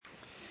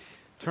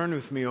Turn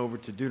with me over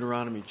to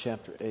Deuteronomy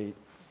chapter 8.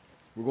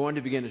 We're going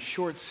to begin a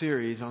short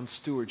series on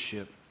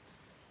stewardship,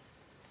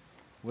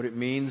 what it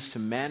means to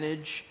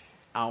manage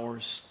our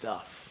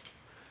stuff.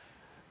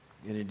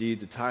 And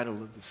indeed, the title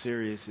of the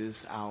series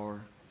is Our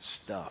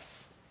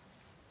Stuff.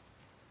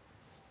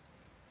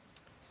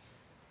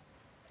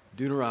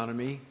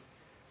 Deuteronomy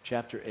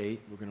chapter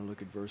 8, we're going to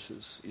look at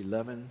verses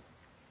 11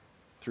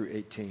 through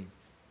 18.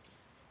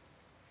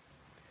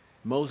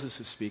 Moses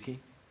is speaking.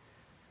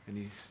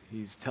 And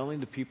he's telling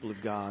the people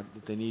of God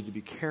that they need to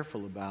be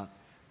careful about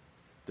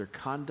their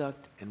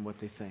conduct and what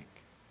they think.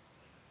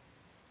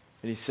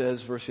 And he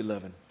says, verse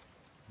 11,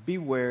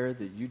 "Beware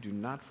that you do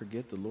not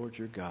forget the Lord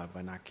your God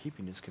by not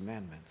keeping his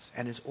commandments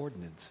and his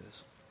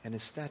ordinances and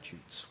his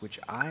statutes, which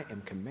I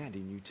am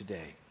commanding you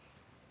today.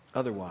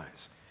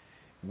 Otherwise,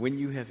 when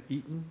you have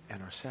eaten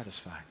and are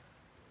satisfied,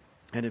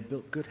 and have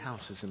built good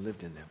houses and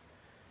lived in them,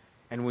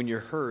 and when your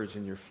herds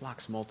and your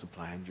flocks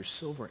multiply, and your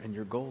silver and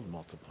your gold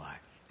multiply,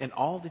 and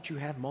all that you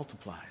have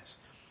multiplies,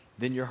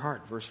 then your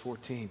heart," verse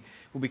 14,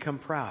 "will become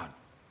proud,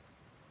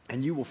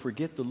 and you will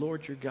forget the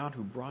Lord your God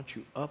who brought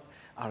you up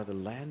out of the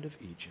land of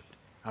Egypt,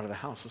 out of the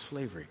house of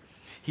slavery.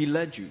 He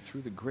led you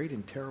through the great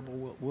and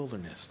terrible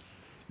wilderness,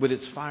 with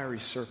its fiery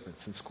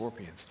serpents and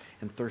scorpions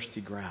and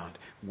thirsty ground,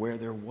 where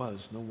there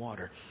was no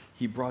water.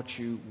 He brought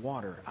you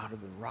water out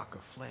of the rock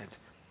of flint."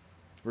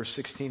 Verse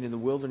 16, "In the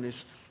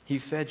wilderness he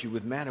fed you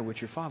with manna which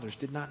your fathers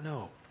did not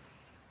know,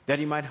 that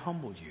he might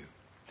humble you,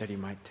 that he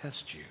might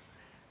test you,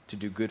 to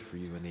do good for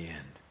you in the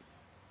end.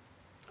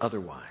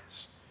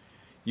 Otherwise,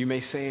 you may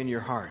say in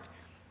your heart,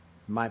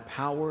 'My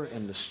power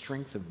and the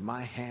strength of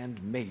my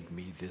hand made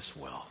me this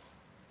wealth.'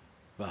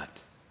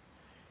 But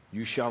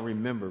you shall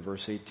remember,"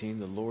 verse 18,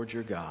 "the Lord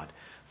your God,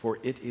 for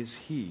it is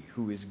he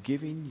who is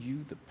giving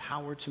you the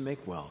power to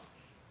make wealth,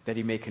 that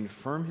he may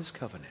confirm his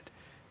covenant,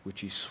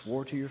 which he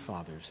swore to your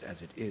fathers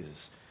as it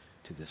is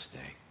to this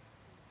day."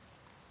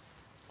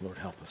 Lord,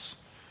 help us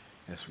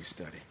as we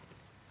study.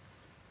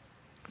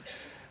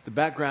 The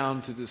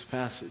background to this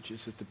passage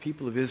is that the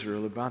people of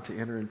Israel are about to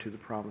enter into the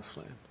promised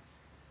land.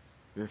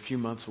 They're a few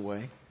months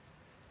away.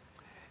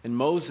 And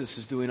Moses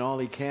is doing all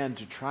he can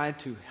to try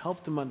to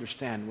help them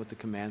understand what the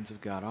commands of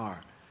God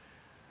are.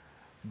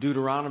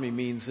 Deuteronomy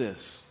means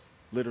this,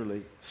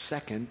 literally,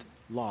 second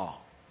law.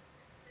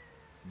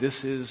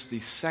 This is the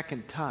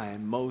second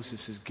time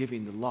Moses is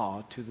giving the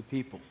law to the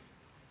people.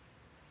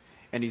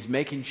 And he's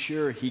making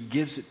sure he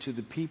gives it to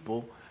the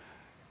people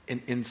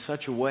in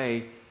such a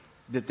way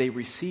that they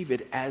receive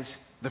it as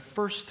the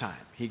first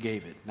time he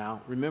gave it.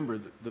 Now,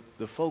 remember,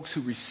 the folks who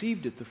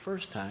received it the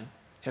first time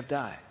have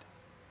died.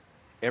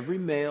 Every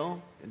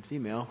male and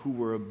female who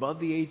were above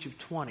the age of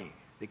 20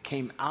 that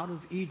came out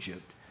of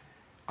Egypt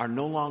are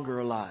no longer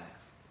alive.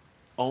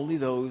 Only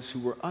those who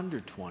were under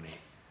 20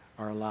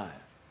 are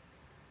alive.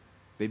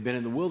 They've been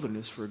in the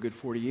wilderness for a good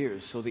 40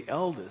 years. So the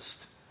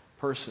eldest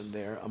person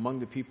there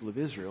among the people of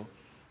Israel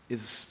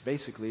is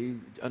basically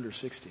under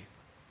 60.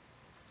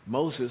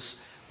 Moses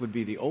would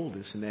be the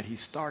oldest in that he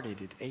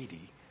started at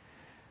 80.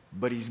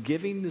 But he's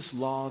giving this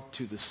law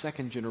to the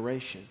second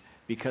generation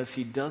because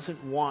he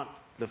doesn't want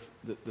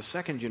the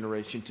second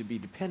generation to be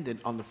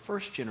dependent on the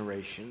first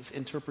generation's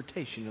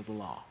interpretation of the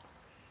law.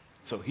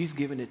 So he's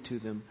given it to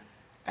them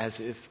as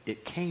if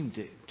it came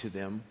to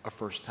them a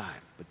first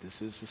time. But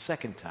this is the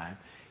second time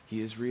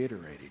he is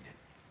reiterating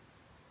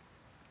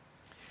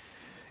it.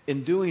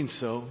 In doing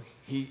so,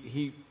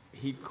 he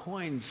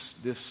coins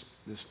this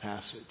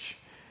passage.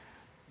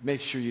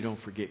 Make sure you don't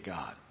forget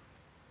God.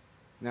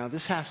 Now,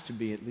 this has to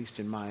be, at least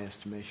in my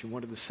estimation,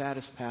 one of the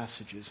saddest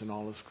passages in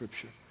all of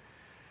Scripture.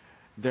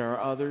 There are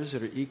others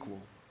that are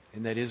equal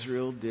in that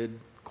Israel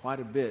did quite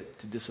a bit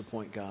to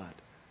disappoint God.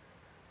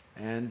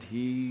 And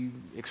he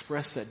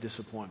expressed that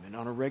disappointment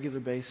on a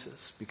regular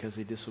basis because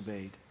they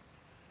disobeyed.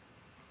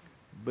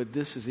 But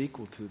this is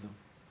equal to them.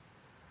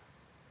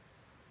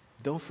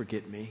 "Don't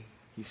forget me,"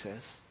 he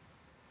says.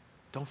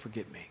 "Don't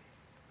forget me."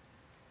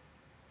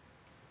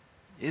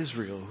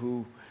 Israel,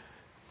 who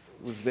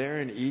was there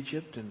in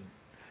Egypt and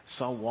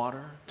saw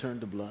water turn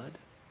to blood,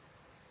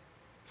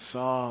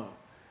 saw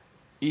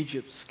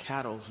Egypt's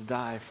cattle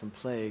die from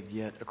plague,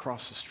 yet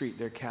across the street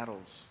their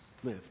cattle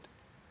lived.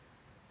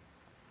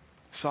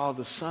 Saw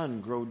the sun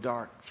grow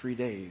dark 3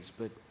 days,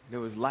 but there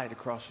was light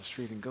across the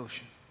street in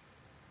Goshen.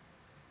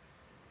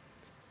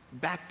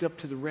 Backed up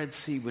to the Red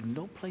Sea with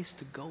no place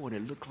to go, and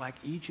it looked like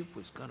Egypt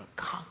was going to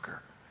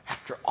conquer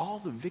after all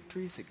the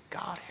victories that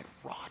God had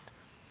wrought.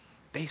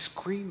 They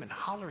scream and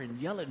holler and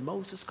yell at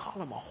Moses,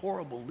 call him a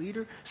horrible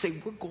leader, say,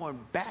 "We're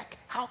going back.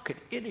 How could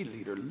any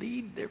leader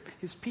lead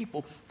his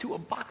people to a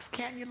box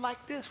canyon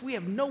like this? We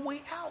have no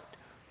way out."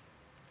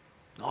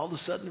 All of a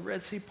sudden, the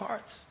Red Sea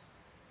parts.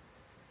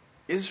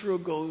 Israel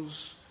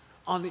goes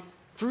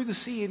through the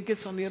sea and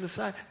gets on the other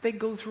side. They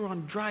go through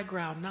on dry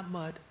ground, not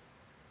mud.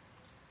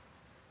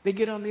 They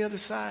get on the other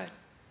side.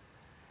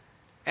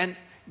 And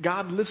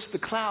God lifts the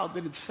cloud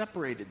that had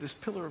separated, this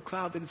pillar of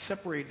cloud that had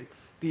separated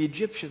the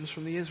Egyptians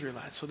from the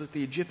Israelites so that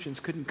the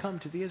Egyptians couldn't come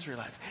to the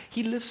Israelites.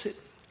 He lifts it,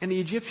 and the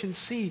Egyptians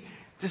see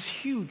this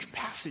huge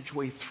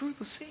passageway through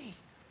the sea.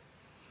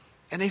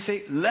 And they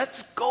say,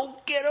 let's go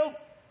get them.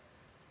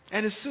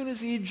 And as soon as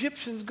the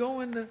Egyptians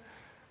go in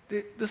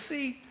the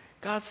sea,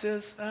 God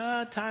says,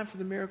 time for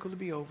the miracle to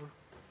be over.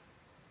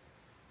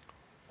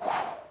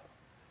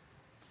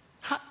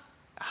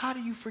 How do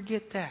you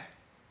forget that?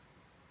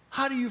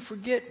 How do you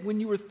forget when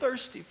you were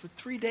thirsty for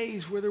 3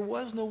 days where there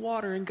was no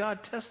water and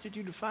God tested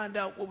you to find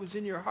out what was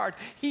in your heart?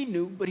 He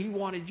knew, but he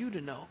wanted you to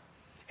know.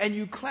 And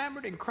you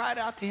clamored and cried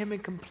out to him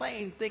and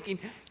complained, thinking,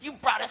 you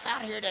brought us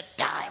out here to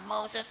die,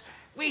 Moses.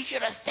 We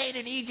should have stayed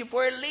in Egypt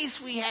where at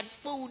least we had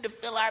food to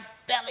fill our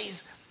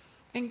bellies.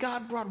 And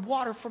God brought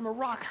water from a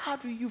rock. How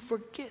do you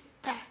forget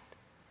that?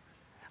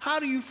 How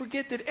do you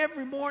forget that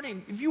every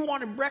morning, if you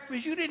wanted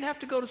breakfast, you didn't have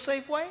to go to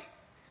Safeway?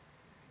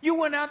 You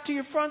went out to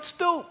your front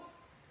stoop,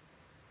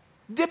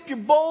 dipped your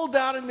bowl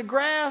down in the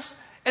grass,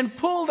 and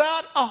pulled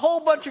out a whole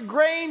bunch of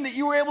grain that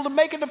you were able to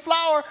make into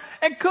flour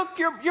and cook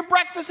your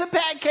breakfast and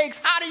pancakes.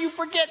 How do you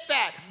forget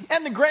that?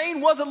 And the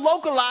grain wasn't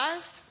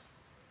localized.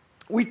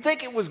 We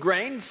think it was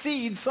grain,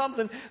 seed,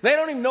 something. They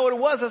don't even know what it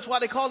was. That's why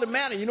they called it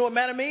manna. You know what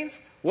manna means?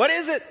 What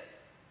is it?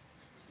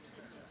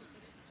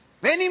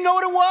 They didn't even know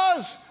what it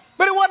was.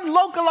 But it wasn't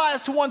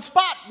localized to one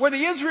spot where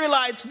the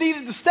Israelites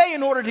needed to stay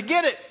in order to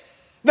get it.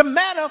 The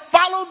manna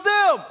followed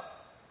them.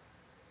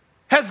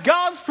 Has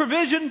God's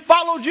provision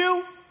followed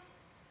you?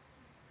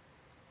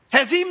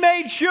 Has he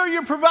made sure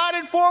you're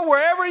provided for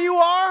wherever you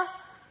are?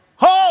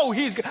 Oh,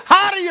 he's good.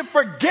 How do you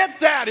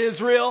forget that,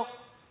 Israel?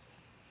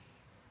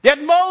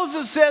 Yet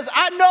Moses says,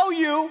 I know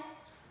you.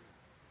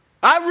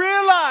 I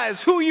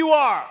realize who you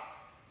are.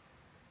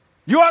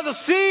 You are the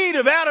seed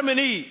of Adam and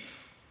Eve.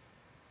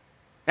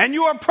 And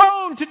you are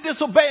prone to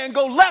disobey and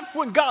go left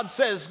when God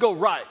says go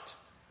right.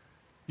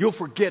 You'll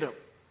forget him.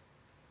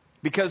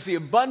 Because the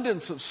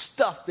abundance of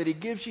stuff that he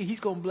gives you, he's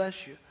going to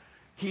bless you.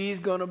 He's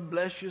going to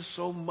bless you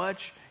so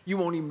much, you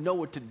won't even know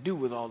what to do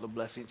with all the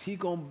blessings. He's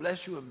going to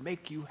bless you and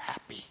make you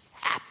happy,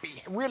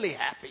 really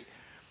happy.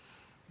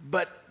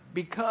 But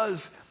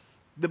because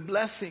the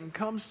blessing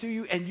comes to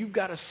you and you've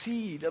got a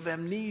seed of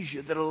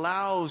amnesia that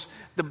allows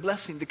the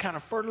blessing to kind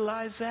of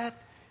fertilize that,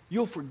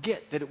 you'll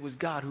forget that it was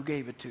God who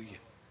gave it to you.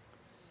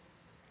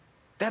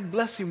 That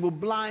blessing will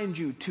blind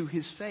you to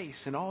his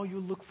face, and all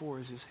you'll look for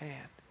is his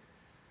hand.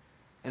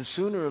 And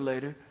sooner or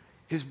later,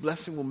 his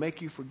blessing will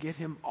make you forget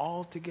him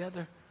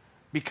altogether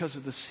because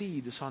of the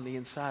seed that's on the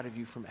inside of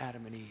you from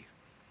Adam and Eve.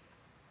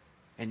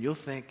 And you'll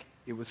think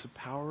it was the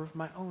power of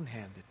my own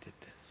hand that did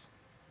this.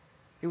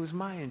 It was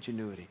my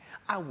ingenuity.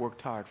 I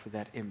worked hard for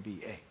that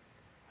MBA.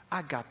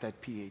 I got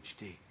that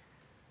PhD.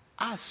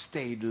 I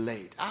stayed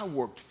late. I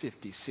worked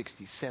 50,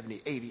 60,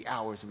 70, 80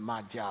 hours in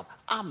my job.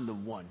 I'm the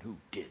one who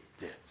did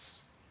this.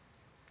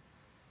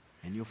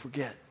 And you'll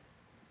forget.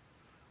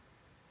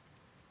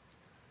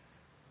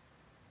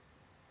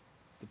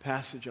 The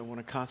passage I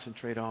want to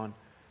concentrate on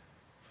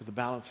for the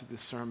balance of this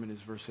sermon is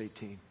verse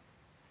 18.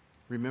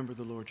 Remember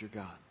the Lord your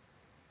God,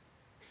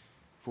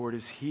 for it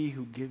is he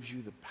who gives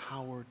you the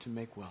power to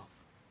make wealth,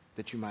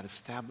 that you might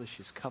establish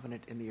his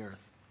covenant in the earth,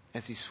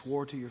 as he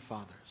swore to your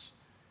fathers,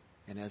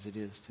 and as it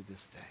is to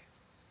this day.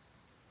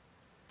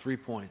 3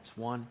 points.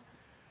 1,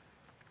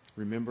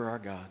 remember our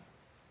God.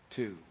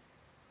 2,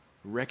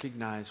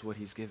 recognize what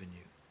he's given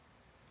you.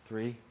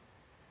 3,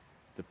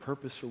 the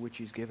purpose for which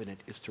he's given it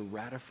is to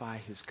ratify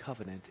his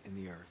covenant in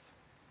the earth.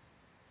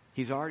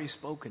 He's already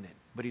spoken it,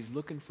 but he's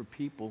looking for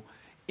people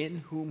in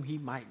whom he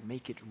might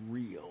make it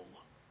real.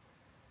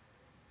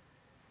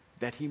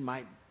 That he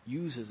might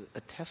use as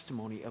a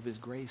testimony of his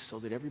grace so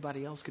that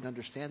everybody else can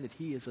understand that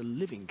he is a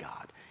living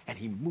God and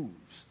he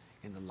moves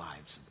in the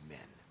lives of men.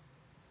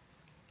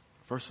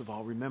 First of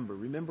all, remember.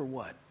 Remember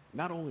what?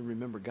 Not only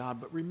remember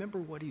God, but remember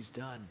what he's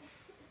done.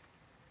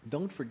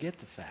 Don't forget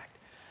the fact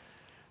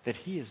that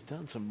he has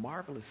done some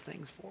marvelous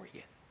things for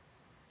you.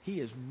 He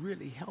has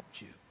really helped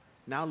you.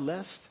 Now,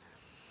 lest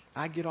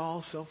I get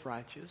all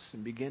self-righteous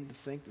and begin to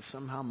think that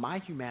somehow my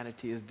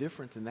humanity is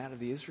different than that of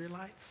the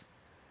Israelites,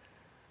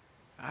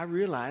 I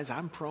realize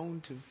I'm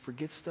prone to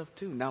forget stuff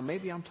too. Now,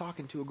 maybe I'm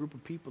talking to a group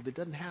of people that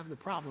doesn't have the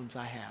problems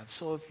I have.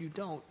 So if you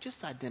don't,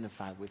 just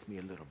identify with me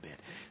a little bit.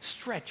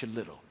 Stretch a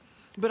little.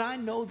 But I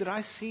know that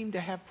I seem to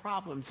have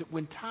problems that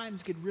when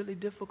times get really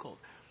difficult,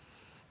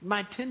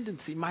 my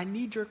tendency, my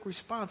knee-jerk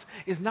response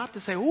is not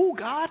to say, oh,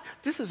 God,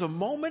 this is a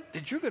moment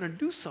that you're going to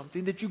do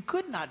something that you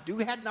could not do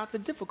had not the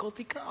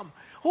difficulty come.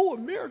 Oh, a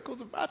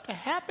miracle's about to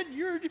happen.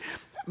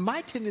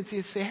 My tendency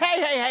is to say,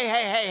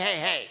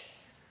 hey.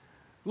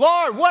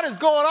 Lord, what is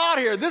going on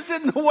here? This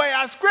isn't the way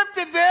I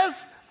scripted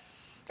this.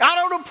 I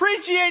don't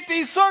appreciate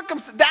these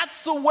circumstances.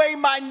 That's the way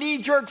my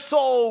knee-jerk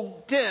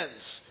soul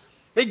tends.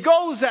 It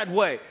goes that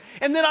way.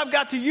 And then I've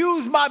got to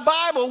use my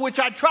Bible, which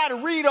I try to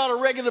read on a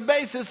regular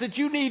basis, that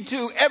you need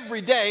to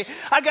every day.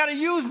 I got to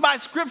use my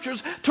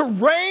scriptures to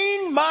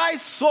rein my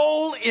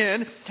soul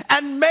in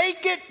and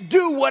make it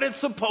do what it's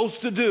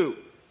supposed to do.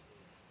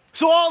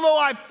 So although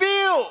I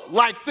feel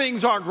like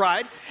things aren't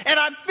right, and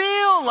I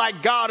feel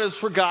like God has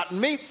forgotten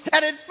me,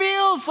 and it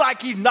feels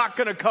like he's not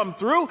going to come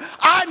through,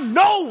 I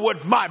know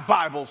what my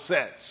Bible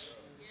says.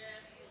 Yes,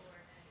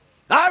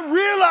 Lord. I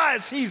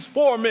realize he's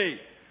for me.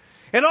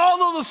 And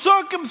although the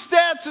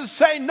circumstances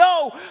say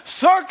no,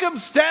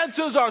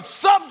 circumstances are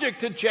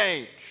subject to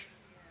change.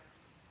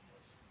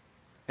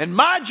 And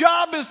my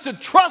job is to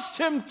trust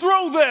him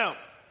through them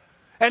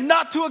and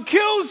not to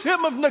accuse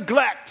him of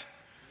neglect,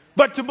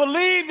 but to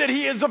believe that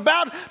he is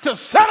about to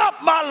set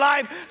up my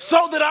life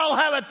so that I'll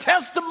have a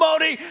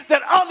testimony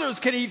that others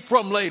can eat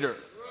from later.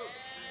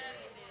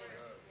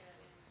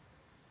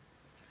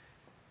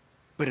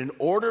 But in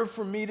order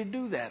for me to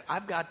do that,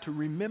 I've got to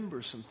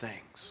remember some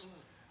things.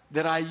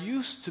 That I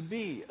used to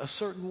be a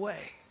certain way.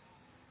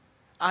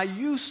 I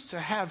used to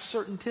have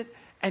certain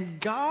and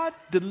God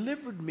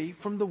delivered me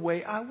from the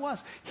way I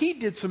was. He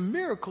did some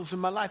miracles in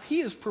my life. He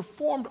has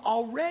performed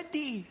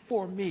already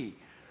for me.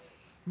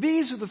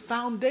 These are the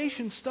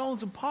foundation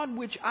stones upon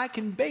which I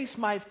can base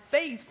my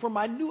faith for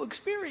my new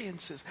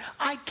experiences.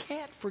 I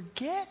can't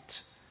forget,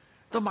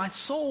 though my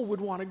soul would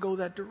want to go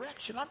that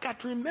direction. I've got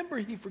to remember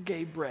he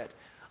forgave Brett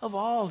of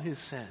all his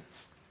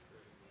sins.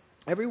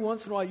 Every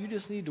once in a while, you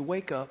just need to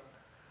wake up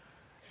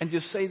and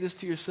just say this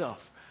to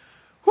yourself.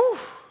 Whew,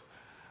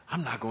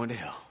 I'm not going to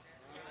hell.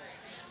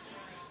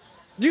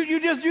 You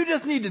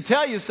just need to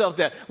tell yourself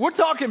that. We're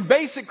talking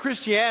basic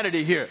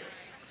Christianity here.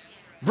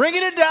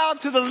 Bringing it down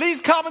to the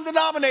least common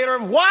denominator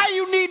of why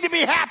you need to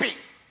be happy.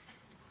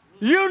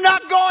 You're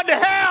not going to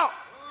hell.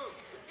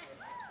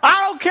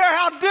 I don't care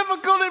how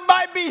difficult it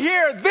might be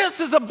here. This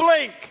is a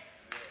blink.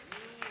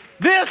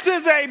 This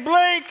is a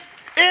blink.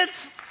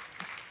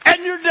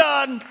 And you're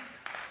done.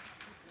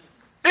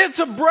 It's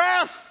a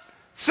breath.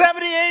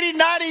 70, 80,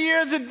 90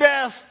 years at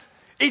best.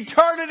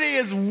 Eternity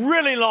is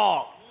really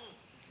long.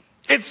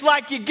 It's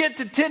like you get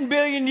to 10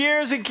 billion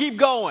years and keep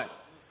going.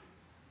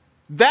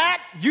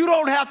 That you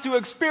don't have to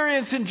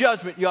experience in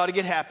judgment. You ought to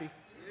get happy.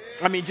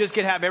 I mean, just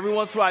get happy. Every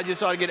once in a while, I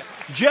just ought to get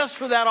just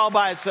for that all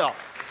by itself.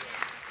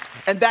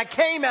 And that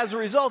came as a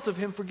result of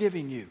him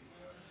forgiving you.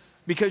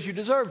 Because you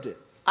deserved it.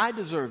 I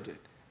deserved it.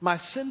 My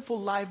sinful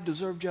life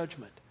deserved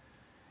judgment.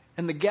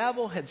 And the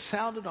gavel had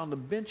sounded on the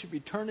bench of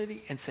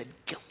eternity and said,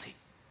 guilty.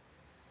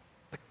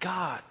 But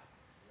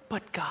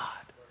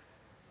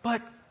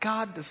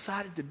God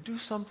decided to do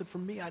something for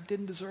me I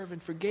didn't deserve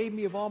and forgave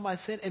me of all my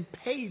sin and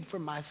paid for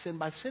my sin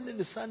by sending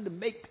his son to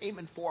make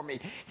payment for me.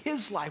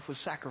 His life was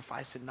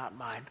sacrificed and not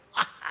mine.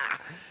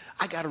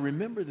 I got to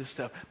remember this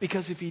stuff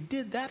because if he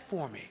did that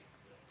for me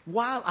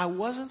while I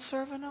wasn't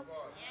serving him,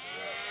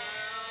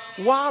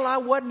 while I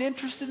wasn't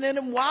interested in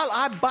him, while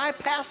I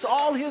bypassed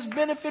all his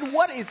benefit,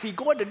 what is he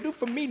going to do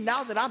for me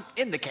now that I'm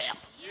in the camp?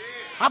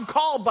 I'm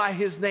called by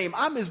his name.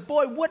 I'm his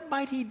boy. What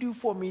might he do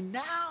for me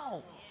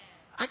now?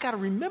 I got to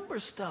remember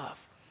stuff.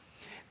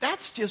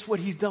 That's just what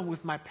he's done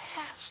with my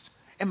past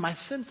and my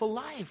sinful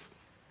life.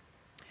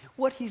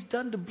 What he's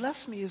done to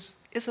bless me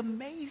is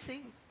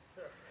amazing.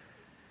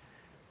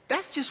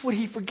 That's just what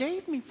he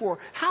forgave me for.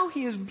 How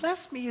he has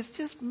blessed me is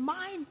just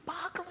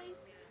mind-boggling.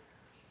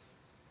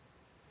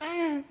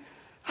 Man,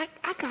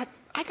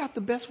 I got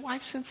the best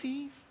wife since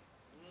Eve.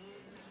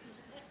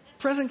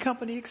 Present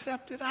company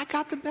accepted. I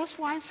got the best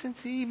wife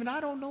since Eve, and I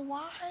don't know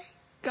why.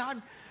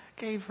 God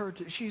gave her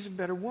to, she's a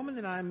better woman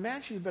than I am,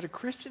 man. She's a better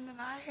Christian than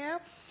I am.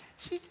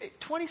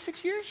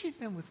 26 years she's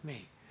been with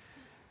me.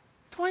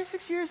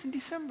 26 years in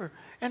December.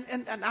 And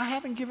I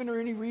haven't given her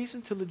any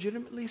reason to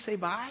legitimately say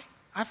bye.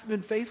 I've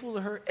been faithful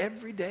to her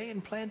every day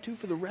and plan to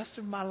for the rest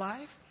of my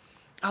life.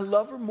 I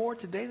love her more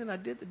today than I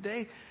did the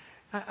day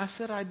I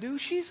said I do.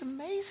 She's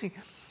amazing.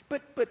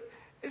 But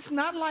it's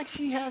not like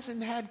she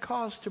hasn't had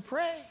cause to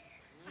pray.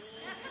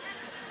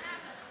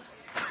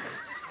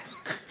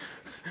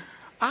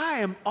 I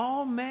am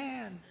all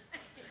man.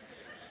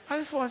 I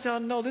just want y'all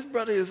to know this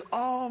brother is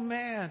all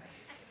man.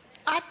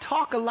 I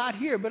talk a lot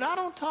here, but I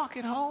don't talk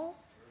at home.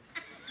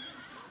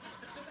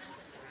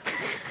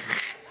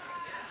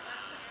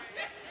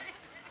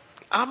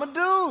 I'm a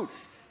dude.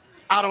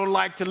 I don't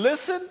like to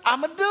listen.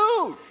 I'm a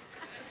dude.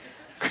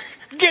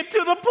 Get to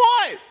the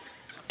point.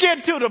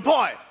 Get to the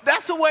point.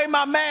 That's the way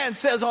my man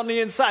says on the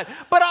inside.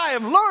 But I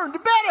have learned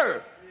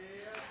better.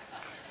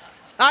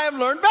 I have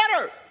learned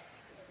better.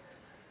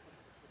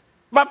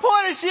 My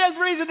point is she has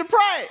reason to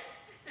pray.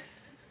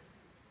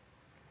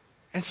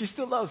 And she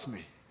still loves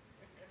me.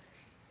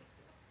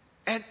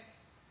 And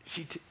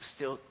she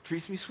still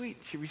treats me sweet.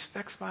 She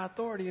respects my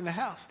authority in the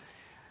house.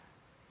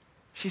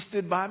 She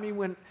stood by me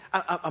when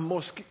I'm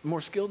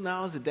more skilled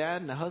now as a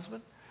dad and a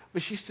husband.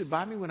 But she stood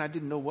by me when I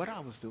didn't know what I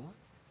was doing.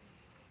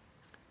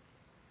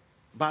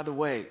 By the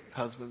way,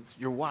 husbands,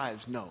 your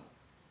wives know.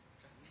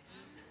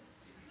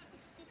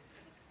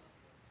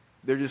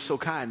 They're just so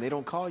kind. They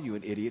don't call you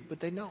an idiot, but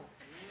they know.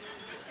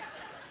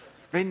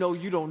 They know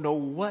you don't know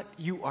what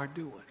you are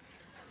doing.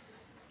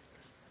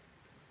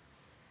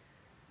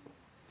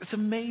 It's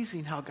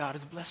amazing how God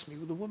has blessed me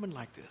with a woman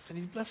like this. And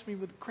he's blessed me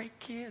with great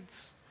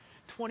kids.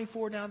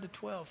 24 down to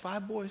 12.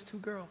 5 boys, 2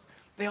 girls.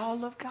 They all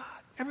love God.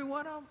 Every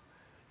one of them.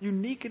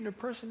 Unique in their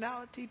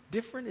personality.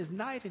 Different as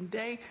night and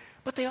day.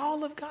 But they all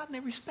love God and they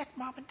respect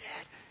mom and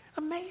dad.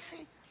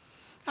 Amazing.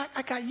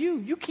 I got you.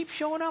 You keep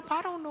showing up.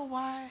 I don't know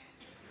why.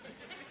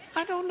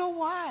 I don't know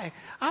why.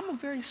 I'm a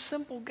very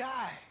simple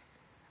guy.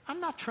 I'm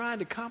not trying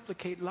to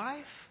complicate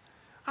life.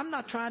 I'm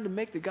not trying to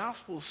make the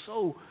gospel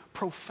so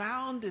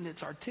profound in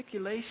its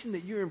articulation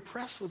that you're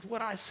impressed with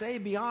what I say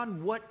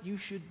beyond what you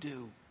should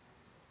do.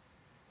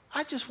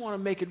 I just want to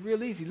make it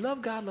real easy.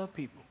 Love God, love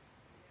people.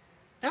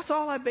 That's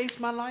all I base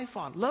my life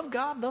on. Love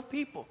God, love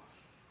people.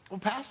 Well,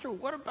 Pastor,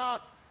 what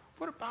about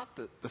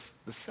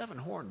the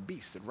seven-horned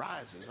beast that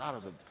rises out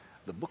of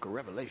the book of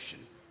Revelation?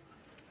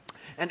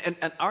 And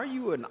are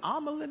you an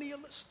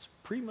amillennialist,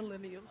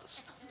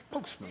 premillennialist,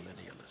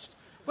 postmillennialist?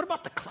 What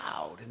about the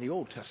cloud in the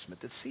Old Testament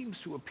that seems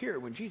to appear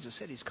when Jesus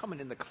said he's coming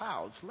in the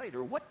clouds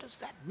later? What does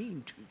that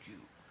mean to you?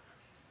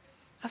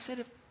 I said,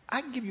 if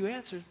I can give you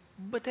answers,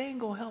 but they ain't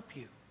going to help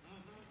you.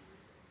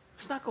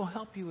 It's not going to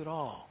help you at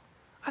all.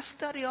 I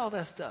study all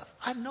that stuff.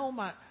 I know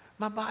my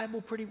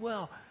Bible pretty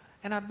well.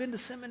 And I've been to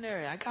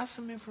seminary. I got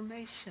some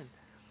information.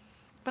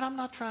 But I'm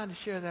not trying to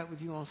share that with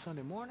you on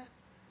Sunday morning.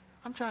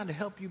 I'm trying to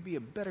help you be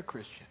a better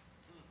Christian.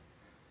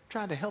 I'm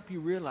trying to help you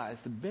realize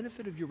the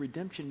benefit of your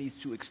redemption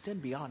needs to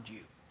extend beyond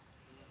you.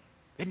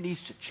 It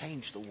needs to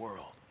change the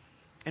world.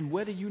 And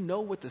whether you know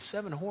what the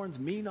seven horns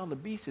mean on the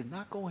beast is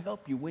not going to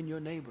help you win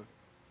your neighbor.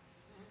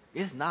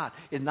 It's not.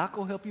 It's not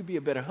going to help you be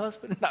a better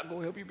husband. It's not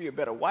going to help you be a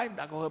better wife.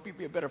 Not going to help you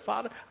be a better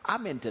father.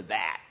 I'm into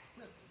that.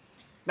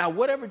 Now,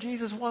 whatever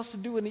Jesus wants to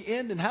do in the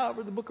end and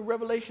however the book of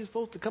Revelation is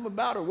supposed to come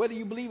about or whether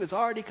you believe it's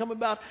already come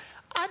about,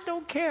 I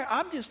don't care.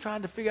 I'm just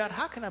trying to figure out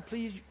how can I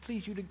please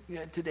you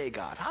today,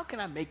 God? How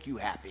can I make you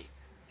happy?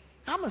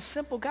 I'm a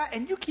simple guy,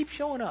 and you keep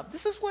showing up.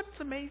 This is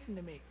what's amazing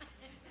to me.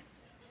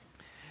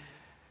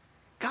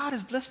 God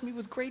has blessed me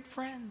with great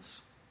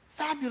friends,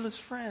 fabulous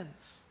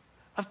friends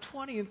of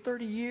 20 and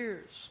 30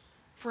 years,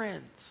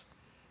 friends,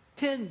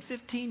 10,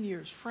 15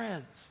 years,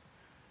 friends.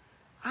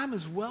 I'm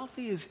as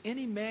wealthy as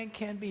any man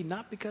can be,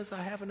 not because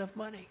I have enough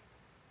money,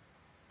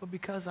 but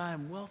because I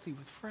am wealthy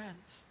with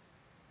friends.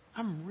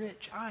 I'm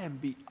rich. I am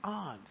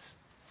beyond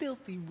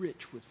filthy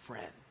rich with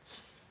friends.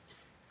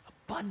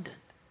 Abundant.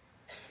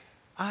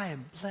 I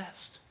am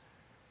blessed.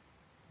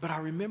 But I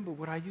remember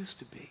what I used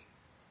to be.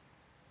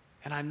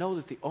 And I know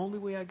that the only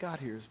way I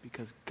got here is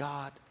because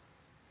God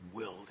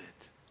willed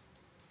it.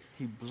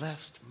 He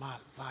blessed my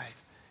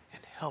life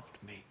and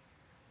helped me.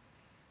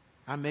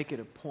 I make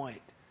it a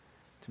point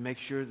to make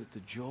sure that the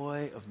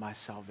joy of my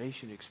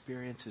salvation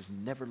experience is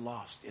never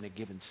lost in a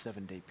given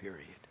 7-day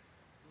period.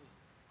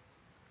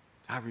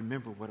 I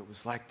remember what it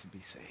was like to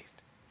be saved.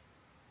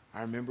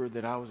 I remember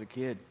that I was a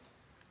kid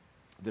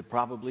that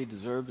probably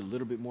deserved a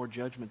little bit more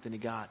judgment than he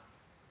got.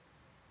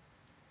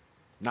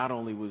 Not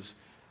only was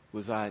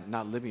I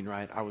not living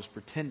right, I was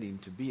pretending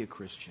to be a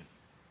Christian.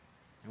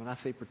 And when I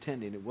say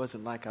pretending, it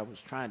wasn't like I was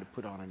trying to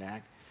put on an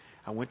act.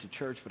 I went to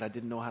church, but I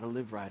didn't know how to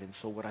live right. And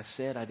so what I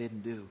said, I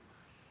didn't do.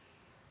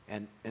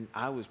 And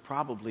I was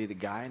probably the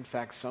guy, in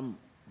fact, some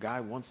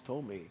guy once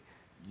told me,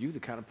 "You're the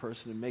kind of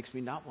person that makes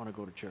me not want to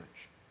go to church."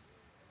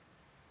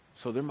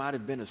 So there might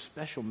have been a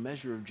special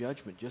measure of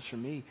judgment just for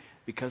me,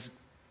 because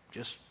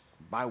just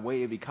by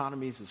way of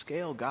economies of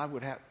scale, God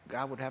would have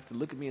to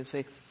look at me and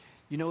say,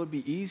 "You know, it'd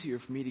be easier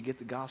for me to get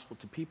the gospel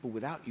to people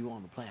without you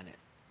on the planet,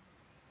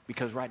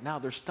 because right now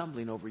they're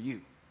stumbling over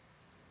you.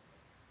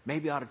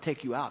 Maybe I ought to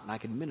take you out and I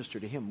can minister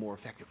to him more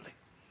effectively."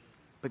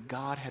 But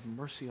God had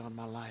mercy on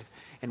my life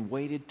and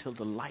waited till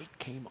the light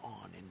came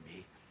on in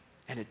me.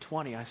 And at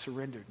 20, I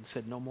surrendered and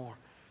said, "No more.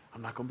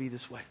 I'm not going to be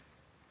this way."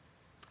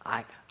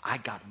 I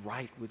got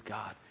right with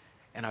God,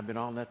 and I've been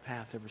on that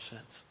path ever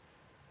since.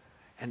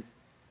 And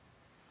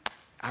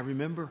I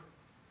remember,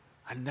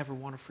 I never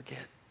want to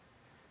forget.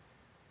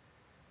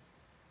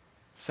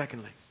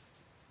 Secondly,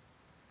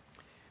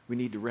 we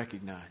need to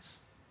recognize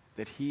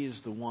that he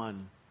is the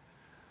one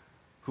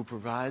who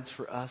provides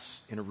for us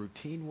in a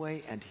routine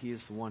way, and he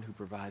is the one who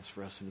provides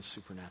for us in a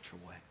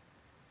supernatural way.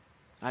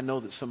 I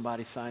know that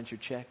somebody signs your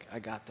check. I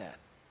got that.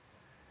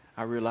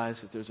 I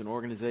realize that there's an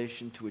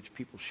organization to which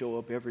people show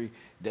up every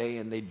day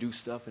and they do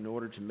stuff in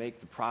order to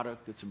make the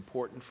product that's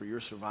important for your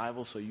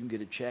survival so you can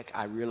get a check.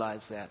 I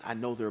realize that. I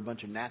know there are a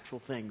bunch of natural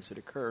things that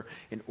occur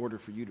in order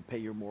for you to pay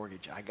your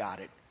mortgage. I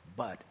got it.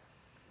 But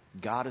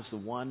God is the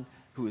one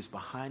who is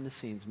behind the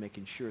scenes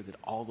making sure that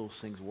all those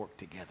things work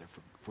together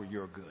for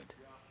your good.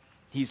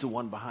 He's the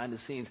one behind the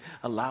scenes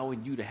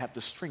allowing you to have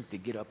the strength to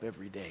get up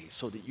every day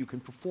so that you can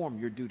perform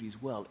your duties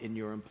well in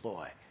your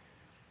employ.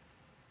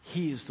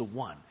 He is the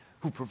one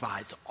who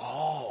provides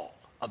all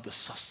of the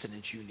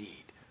sustenance you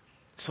need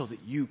so that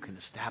you can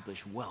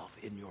establish wealth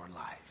in your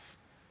life.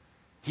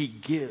 He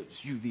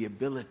gives you the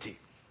ability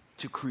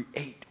to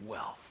create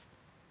wealth.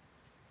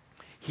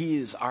 He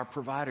is our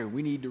provider.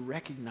 We need to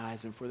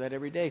recognize him for that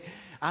every day.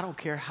 I don't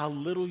care how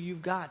little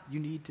you've got, you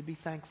need to be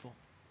thankful.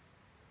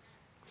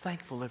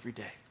 Thankful every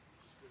day.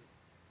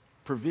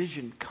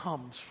 Provision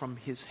comes from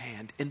his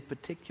hand in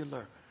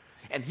particular.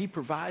 And he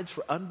provides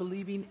for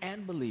unbelieving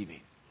and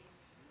believing.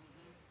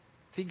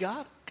 See,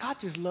 God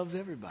just loves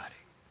everybody.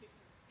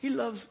 He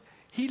loves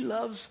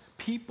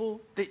people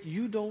that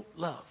you don't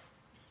love.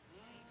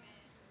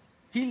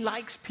 He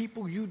likes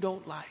people you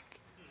don't like.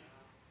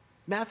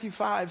 Matthew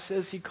 5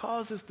 says he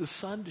causes the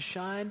sun to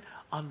shine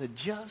on the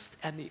just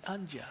and the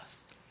unjust.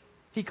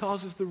 He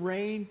causes the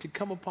rain to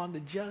come upon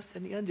the just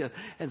and the unjust.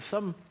 And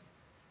some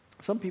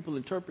people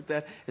interpret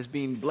that as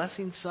being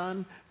blessing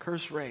sun,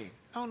 curse rain.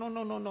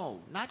 No.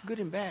 Not good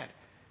and bad.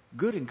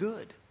 Good and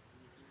good.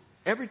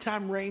 Every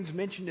time rain's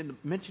mentioned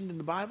in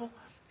the Bible,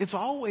 it's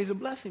always a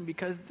blessing,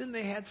 because then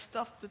they had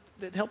stuff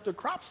that helped their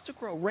crops to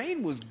grow.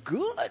 Rain was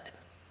good.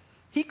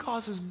 He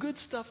causes good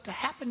stuff to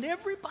happen to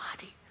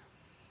everybody.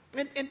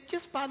 And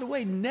just by the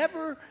way,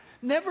 never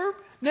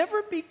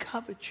be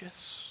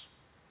covetous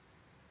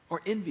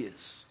or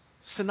envious.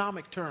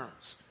 Synonymic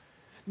terms.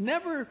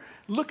 Never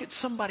look at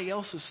somebody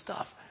else's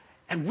stuff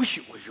and wish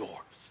it was yours,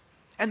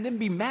 and then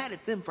be mad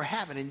at them for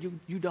having it and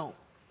you don't.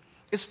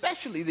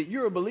 Especially that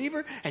you're a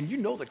believer and you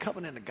know the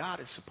covenant of God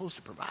is supposed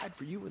to provide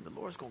for you, and the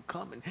Lord's going to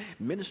come and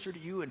minister to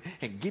you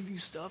and give you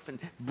stuff and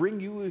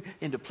bring you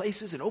into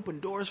places and open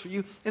doors for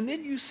you. And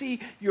then you see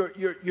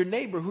your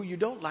neighbor who you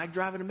don't like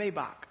driving a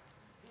Maybach.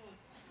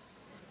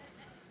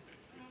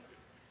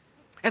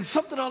 And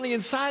something on the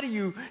inside of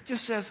you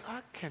just says,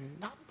 I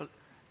cannot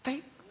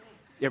believe.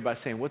 Everybody's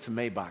saying, what's a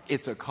Maybach?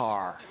 It's a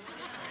car.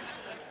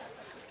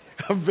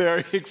 A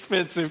very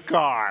expensive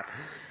car.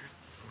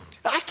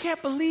 I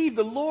can't believe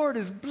the Lord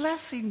is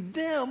blessing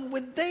them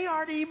when they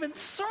aren't even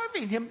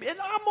serving him. And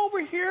I'm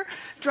over here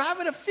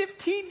driving a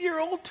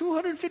 15-year-old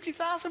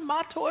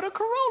 250,000-mile Toyota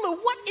Corolla.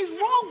 What is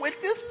wrong with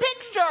this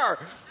picture?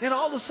 And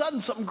all of a sudden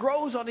something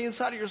grows on the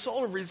inside of your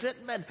soul of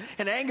resentment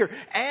and anger.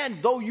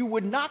 And though you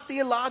would not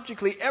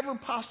theologically ever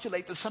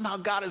postulate that somehow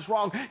God is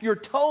wrong, your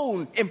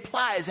tone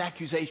implies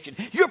accusation.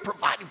 You're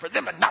providing for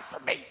them and not for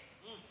me.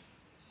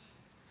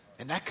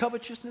 And that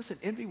covetousness and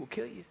envy will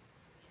kill you.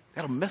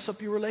 That'll mess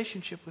up your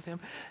relationship with him.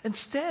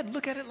 Instead,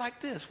 look at it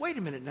like this. Wait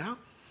a minute now.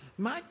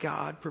 My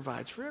God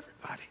provides for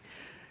everybody.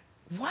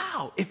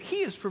 Wow, if he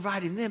is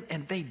providing them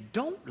and they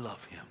don't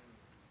love him,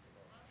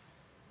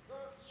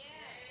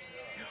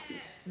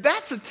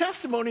 that's a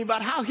testimony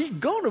about how he's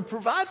going to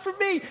provide for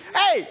me.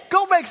 Hey,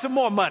 go make some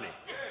more money.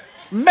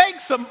 Make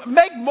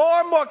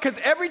more and more, because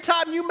every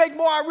time you make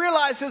more, I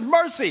realize his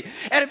mercy.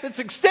 And if it's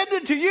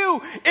extended to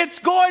you, it's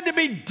going to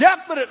be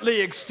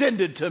definitely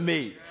extended to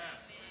me.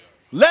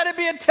 Let it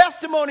be a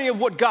testimony of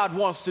what God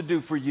wants to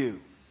do for you.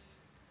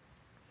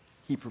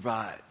 He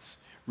provides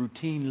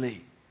routinely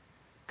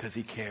because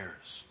he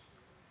cares.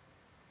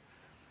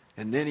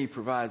 And then he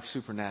provides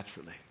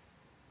supernaturally.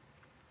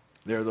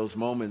 There are those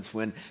moments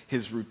when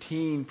his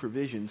routine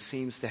provision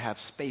seems to have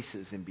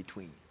spaces in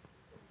between.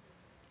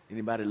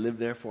 Anybody live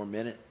there for a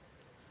minute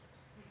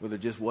where there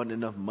just wasn't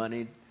enough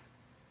money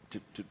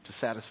to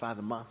satisfy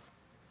the month?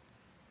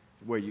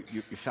 Where you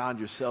found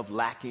yourself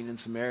lacking in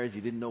some areas,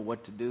 you didn't know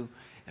what to do,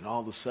 and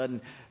all of a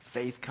sudden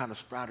faith kind of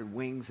sprouted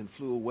wings and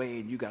flew away,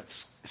 and you got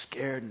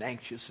scared and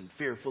anxious and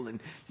fearful, and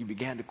you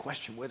began to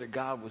question whether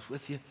God was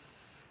with you.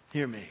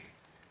 Hear me.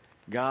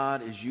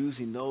 God is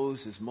using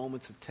those as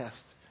moments of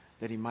test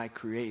that he might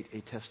create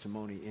a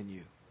testimony in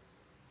you.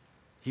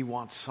 He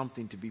wants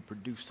something to be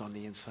produced on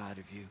the inside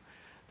of you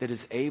that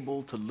is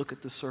able to look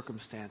at the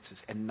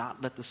circumstances and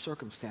not let the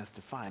circumstance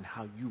define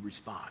how you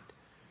respond,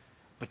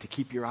 but to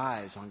keep your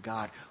eyes on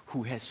God,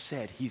 who has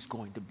said he's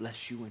going to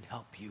bless you and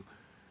help you.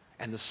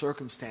 And the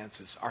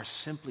circumstances are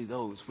simply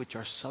those which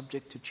are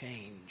subject to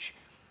change.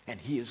 And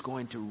he is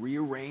going to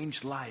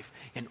rearrange life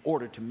in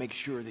order to make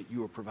sure that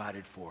you are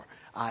provided for,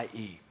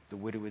 i.e., the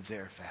widow at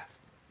Zarephath.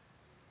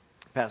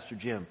 Pastor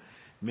Jim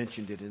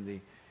mentioned it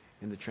in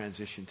the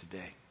transition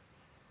today.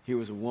 Here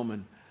was a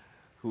woman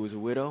who was a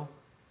widow,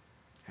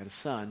 had a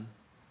son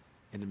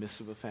in the midst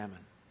of a famine.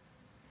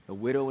 A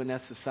widow in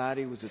that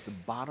society was at the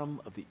bottom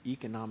of the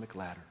economic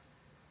ladder.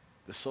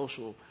 The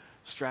social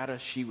strata,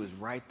 she was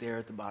right there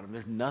at the bottom.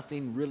 There's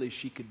nothing really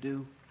she could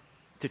do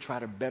to try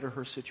to better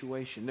her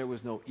situation. There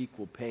was no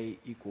equal pay,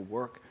 equal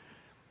work.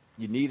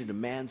 You needed a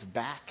man's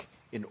back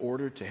in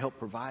order to help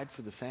provide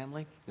for the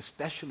family,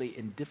 especially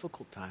in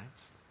difficult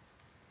times.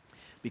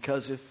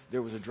 Because if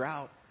there was a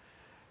drought,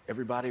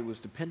 everybody was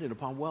dependent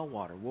upon well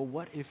water. Well,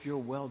 what if your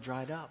well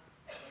dried up?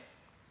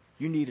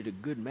 You needed a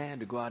good man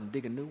to go out and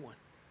dig a new one.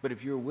 But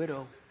if you're a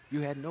widow,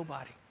 you had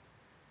nobody.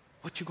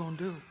 What you gonna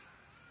do?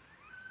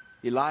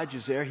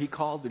 Elijah's there. He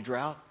called the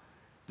drought.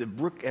 The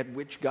brook at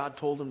which God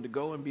told him to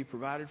go and be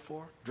provided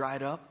for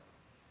dried up.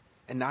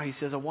 And now he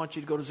says, I want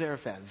you to go to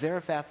Zarephath.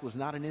 Zarephath was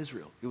not in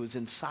Israel. It was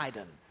in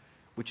Sidon,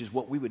 which is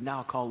what we would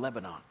now call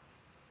Lebanon.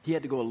 He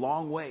had to go a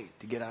long way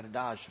to get out of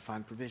Dodge to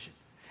find provision.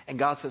 And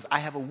God says, I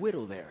have a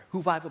widow there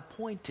who I've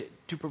appointed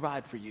to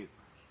provide for you.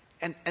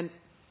 And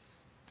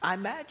I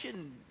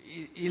imagine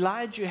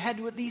Elijah had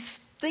to at least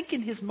think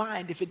in his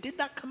mind, if it did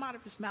not come out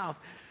of his mouth,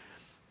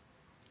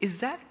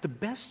 is that the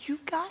best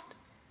you've got?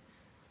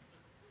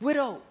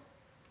 Widow,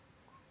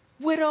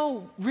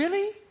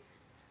 really?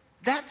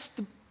 That's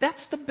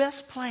the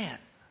best plan.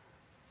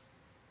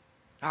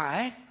 All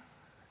right.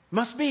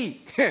 Must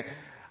be.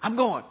 I'm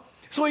going.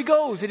 So he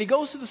goes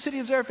to the city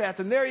of Zarephath,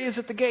 and there he is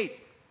at the gate.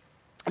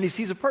 And he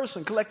sees a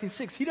person collecting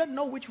sticks. He doesn't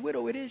know which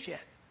widow it is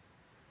yet.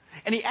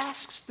 And he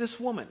asks this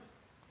woman,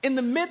 in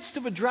the midst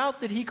of a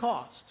drought that he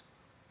caused,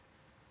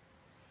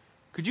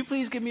 could you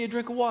please give me a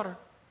drink of water?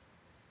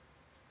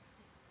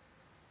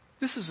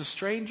 This is a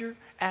stranger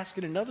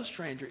asking another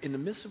stranger in the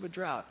midst of a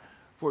drought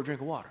for a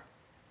drink of water.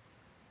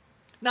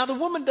 Now, the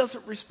woman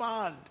doesn't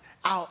respond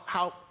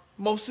how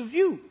most of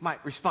you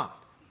might respond.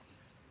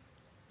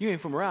 You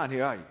ain't from around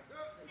here, are you?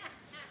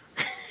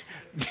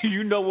 Do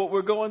you know what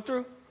we're going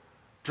through?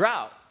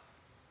 Drought.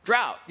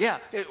 Yeah.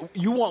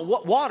 You want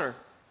what? Water.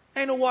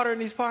 Ain't no water in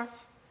these parts.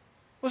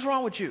 What's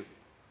wrong with you?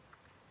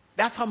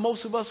 That's how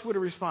most of us would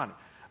have responded.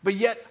 But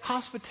yet,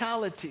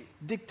 hospitality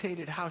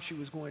dictated how she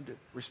was going to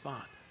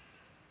respond.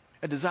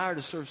 A desire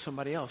to serve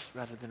somebody else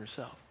rather than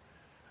herself.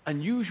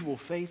 Unusual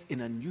faith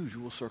in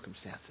unusual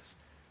circumstances.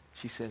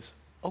 She says,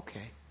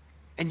 okay.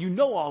 And you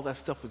know all that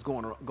stuff was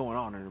going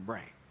on in her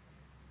brain.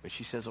 But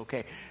she says,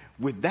 okay.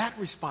 With that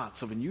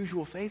response of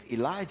unusual faith,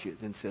 Elijah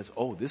then says,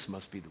 oh, this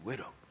must be the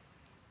widow.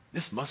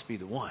 This must be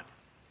the one.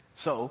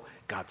 So,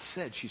 God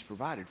said she's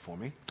provided for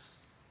me.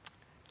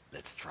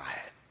 Let's try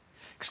it.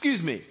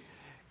 Excuse me.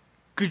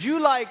 Could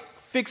you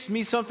fix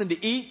me something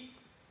to eat?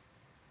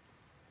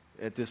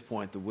 At this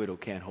point, the widow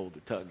can't hold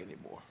her tongue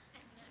anymore.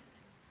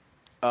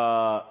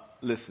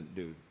 Listen,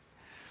 dude.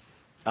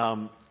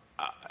 All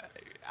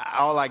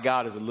I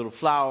got is a little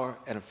flour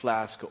and a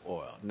flask of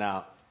oil.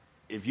 Now,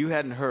 if you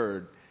hadn't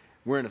heard,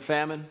 we're in a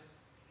famine,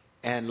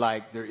 and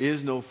there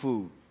is no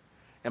food.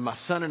 And my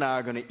son and I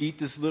are going to eat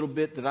this little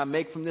bit that I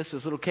make from this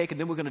little cake, and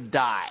then we're going to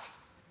die.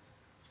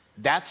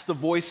 That's the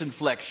voice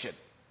inflection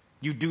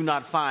you do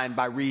not find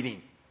by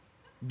reading.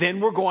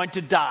 Then we're going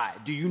to die.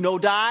 Do you know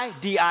die?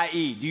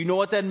 D-I-E. Do you know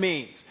what that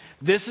means?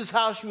 This is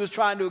how she was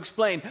trying to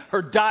explain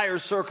her dire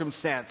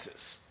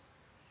circumstances.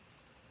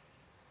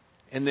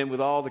 And then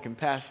with all the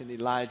compassion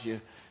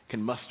Elijah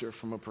can muster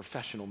from a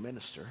professional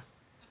minister,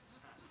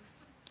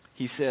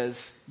 he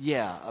says,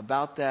 yeah,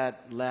 about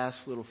that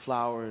last little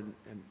flour and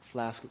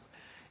flask,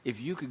 if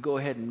you could go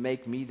ahead and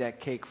make me that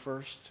cake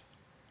first,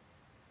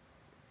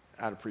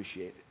 I'd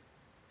appreciate it.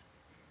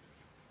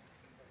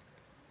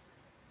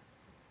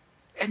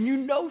 And you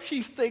know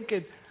she's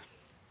thinking,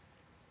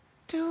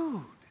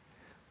 dude,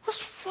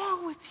 what's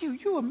wrong with you?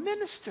 You're a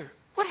minister.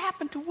 What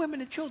happened to women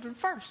and children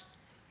first?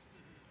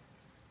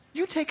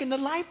 You taking the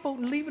lifeboat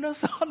and leaving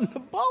us on the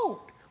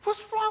boat.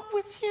 What's wrong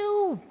with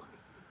you?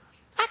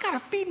 I got to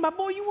feed my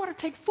boy. You want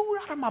to take food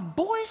out of my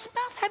boy's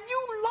mouth? Have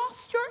you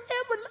lost your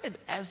ever?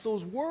 As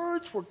those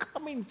words were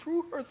coming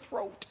through her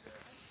throat,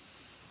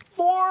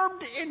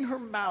 formed in her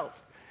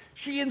mouth,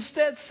 she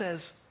instead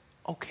says,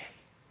 okay.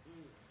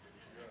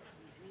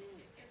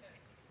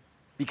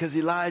 Because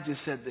Elijah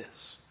said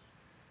this,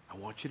 I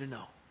want you to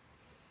know,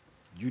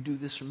 you do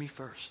this for me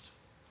first.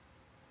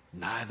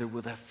 Neither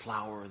will that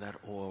flour or that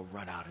oil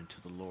run out until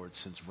the Lord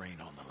sends rain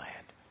on the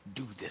land.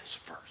 Do this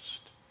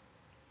first.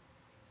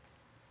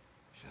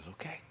 She says,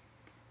 okay.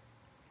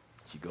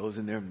 She goes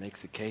in there and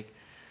makes a cake.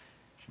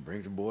 She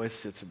brings her boy,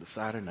 sits her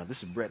beside her. Now,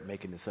 this is Brett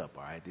making this up,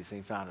 all right? This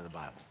ain't found in the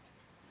Bible.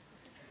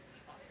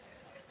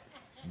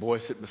 Boy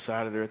sitting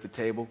beside her there at the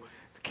table.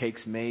 The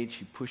cake's made.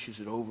 She pushes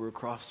it over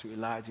across to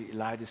Elijah.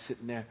 Elijah's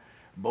sitting there.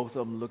 Both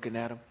of them looking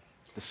at him.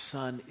 The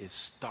son is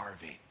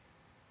starving.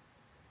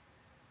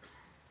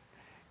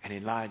 And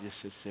Elijah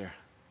sits there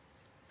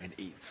and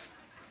eats.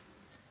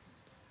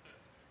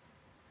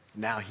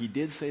 Now, he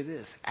did say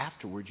this.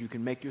 Afterwards, you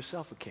can make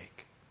yourself a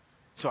cake.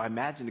 So I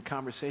imagine the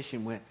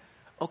conversation went,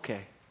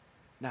 okay,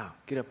 now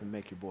get up and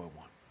make your boy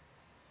one.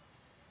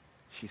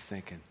 She's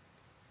thinking,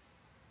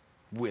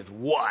 with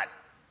what?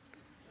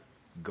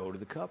 Go to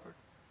the cupboard.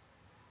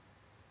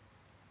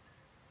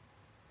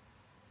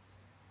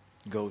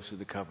 Goes to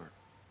the cupboard.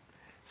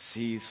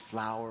 Sees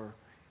flour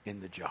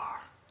in the jar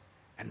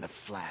and the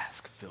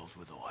flask filled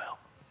with oil.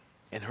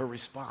 And her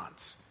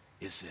response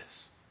is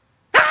this.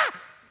 Ah!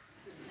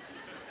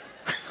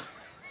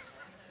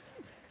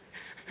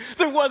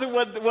 There wasn't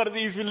one of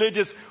these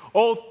religious,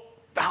 oh,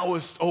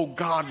 thouest, oh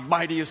God,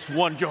 mightiest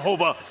one,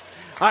 Jehovah.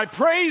 I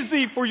praise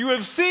thee, for you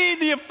have seen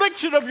the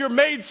affliction of your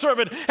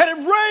maidservant and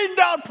have rained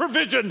down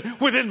provision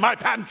within my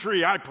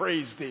pantry. I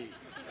praise thee.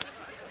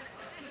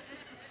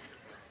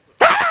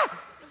 Ah!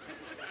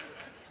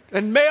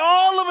 And may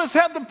all of us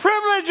have the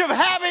privilege of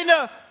having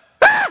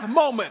a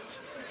moment.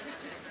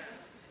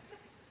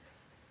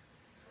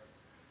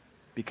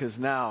 Because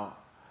now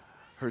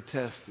her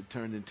test had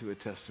turned into a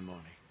testimony.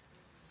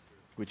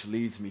 Which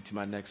leads me to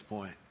my next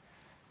point.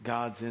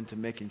 God's into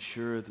making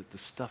sure that the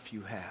stuff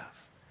you have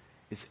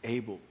is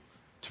able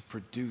to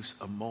produce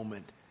a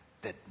moment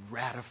that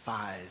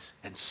ratifies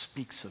and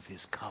speaks of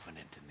his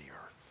covenant in the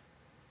earth.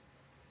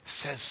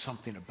 Says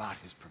something about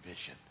his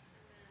provision.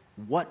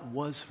 What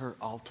was her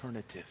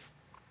alternative?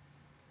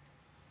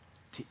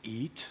 To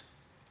eat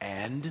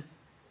and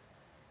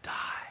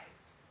die.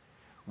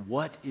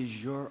 What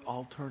is your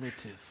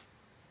alternative?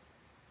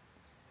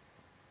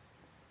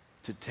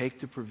 To take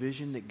the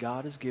provision that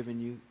God has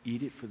given you,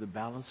 eat it for the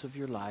balance of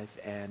your life,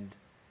 and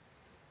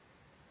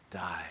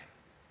die.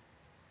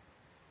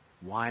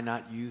 Why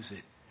not use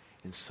it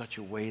in such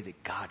a way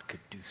that God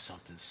could do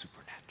something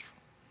supernatural?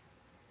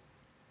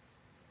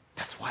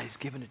 That's why he's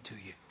given it to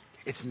you.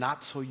 It's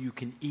not so you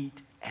can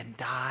eat and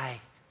die.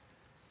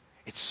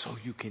 It's so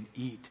you can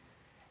eat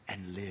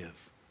and live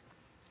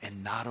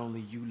And not only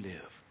you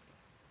live.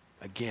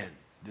 Again,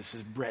 this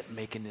is Brett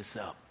making this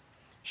up.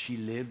 She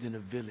lived in a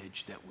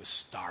village that was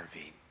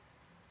starving.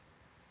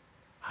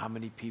 How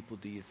many people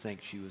do you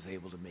think she was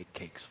able to make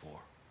cakes for?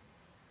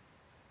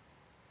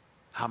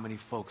 How many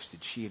folks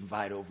did she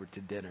invite over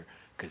to dinner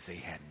because they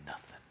had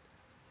nothing?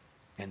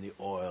 And the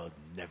oil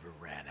never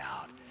ran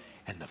out.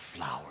 And the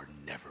flour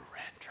never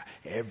ran dry.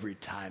 Every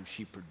time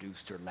she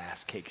produced her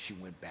last cake, she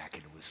went back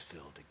and it was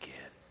filled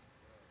again.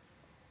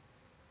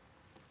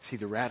 See,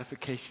 the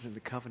ratification of the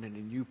covenant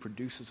in you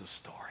produces a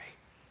story,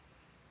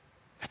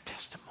 a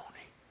testimony.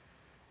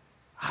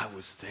 I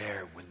was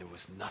there when there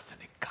was nothing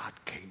and God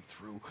came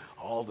through.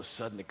 All of a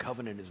sudden, the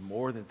covenant is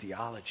more than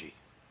theology.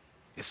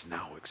 It's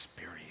now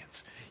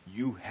experience.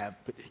 You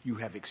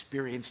have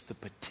experienced the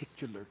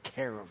particular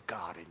care of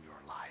God in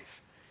your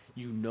life.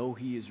 You know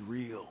he is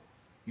real.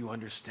 You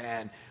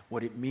understand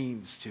what it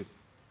means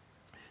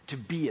to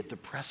be at the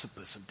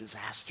precipice of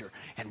disaster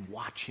and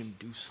watch him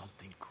do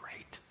something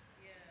great.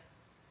 Yes.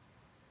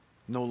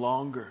 No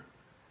longer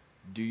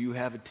do you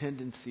have a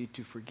tendency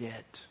to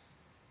forget.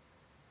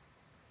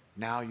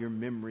 Now your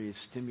memory is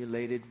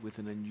stimulated with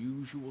an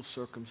unusual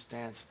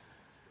circumstance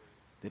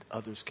that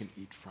others can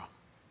eat from.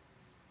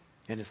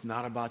 And it's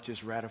not about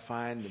just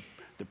ratifying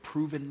the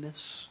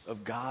provenness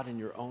of God in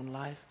your own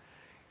life.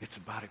 It's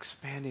about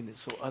expanding it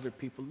so other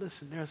people,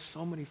 listen, there are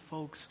so many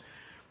folks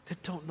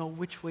that don't know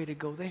which way to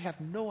go. They have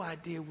no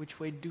idea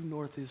which way due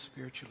north is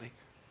spiritually.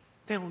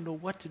 They don't know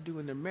what to do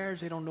in their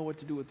marriage. They don't know what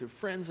to do with their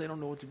friends. They don't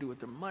know what to do with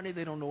their money.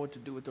 They don't know what to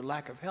do with their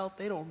lack of health.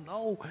 They don't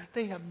know.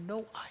 They have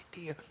no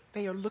idea.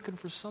 They are looking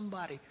for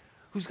somebody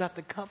who's got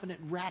the covenant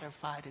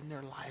ratified in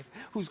their life,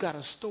 who's got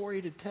a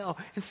story to tell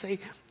and say,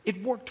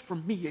 it worked for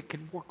me, it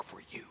can work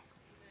for you.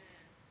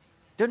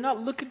 They're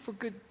not looking for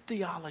good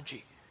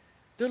theology.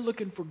 They're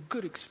looking for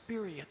good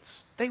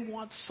experience. They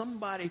want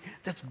somebody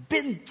that's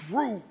been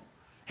through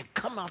and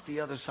come out the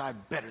other side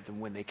better than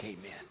when they came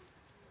in.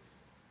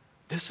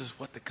 This is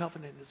what the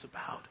covenant is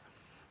about.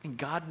 And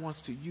God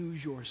wants to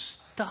use your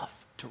stuff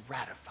to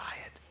ratify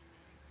it.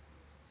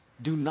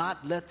 Do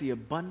not let the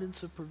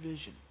abundance of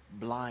provision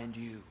blind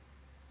you.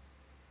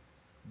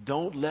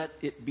 Don't let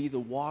it be the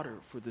water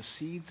for the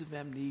seeds of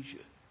amnesia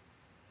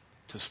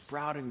to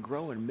sprout and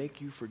grow and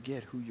make you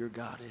forget who your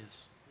God is.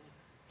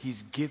 He's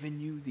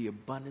given you the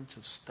abundance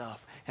of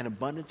stuff. And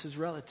abundance is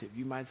relative.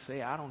 You might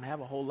say, I don't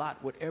have a whole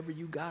lot. Whatever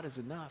you got is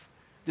enough.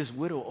 This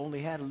widow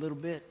only had a little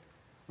bit.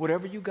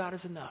 Whatever you got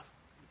is enough.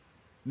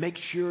 Make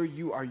sure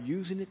you are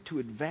using it to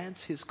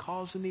advance his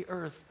cause in the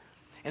earth.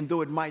 And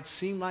though it might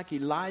seem like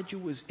Elijah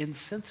was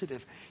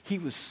insensitive, he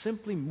was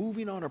simply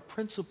moving on a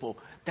principle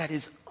that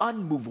is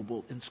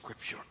unmovable in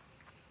Scripture.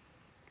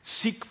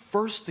 Seek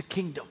first the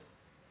kingdom,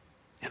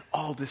 and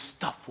all this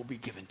stuff will be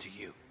given to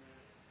you.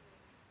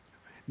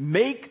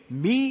 Make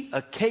me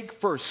a cake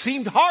first.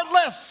 Seemed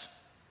heartless,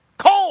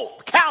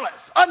 cold,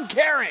 callous,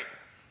 uncaring.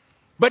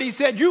 But he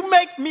said, you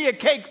make me a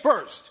cake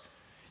first.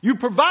 You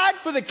provide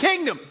for the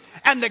kingdom,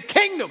 and the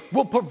kingdom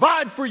will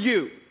provide for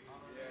you.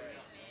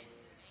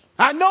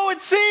 I know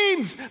it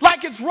seems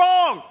like it's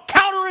wrong,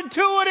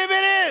 counterintuitive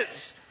it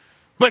is.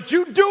 But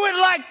you do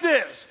it like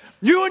this.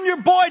 You and your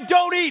boy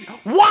don't eat.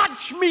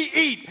 Watch me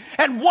eat.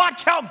 And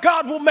watch how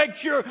God will make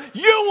sure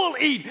you will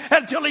eat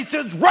until he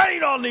sends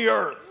rain on the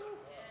earth.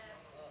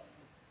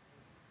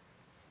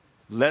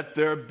 Let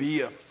there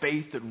be a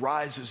faith that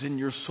rises in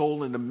your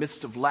soul in the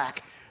midst of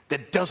lack,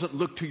 that doesn't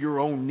look to your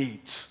own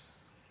needs.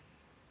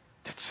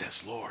 That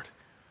says, Lord,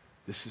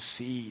 this is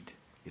seed.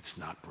 It's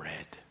not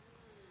bread.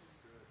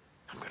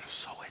 I'm going to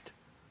sow it.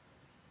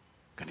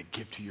 I'm going to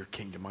give to your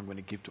kingdom. I'm going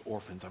to give to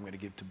orphans. I'm going to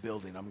give to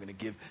building. I'm going to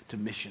give to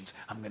missions.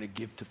 I'm going to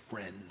give to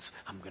friends.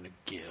 I'm going to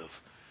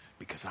give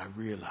because I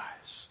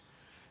realize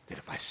that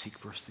if I seek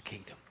first the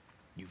kingdom,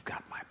 you've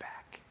got my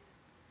back.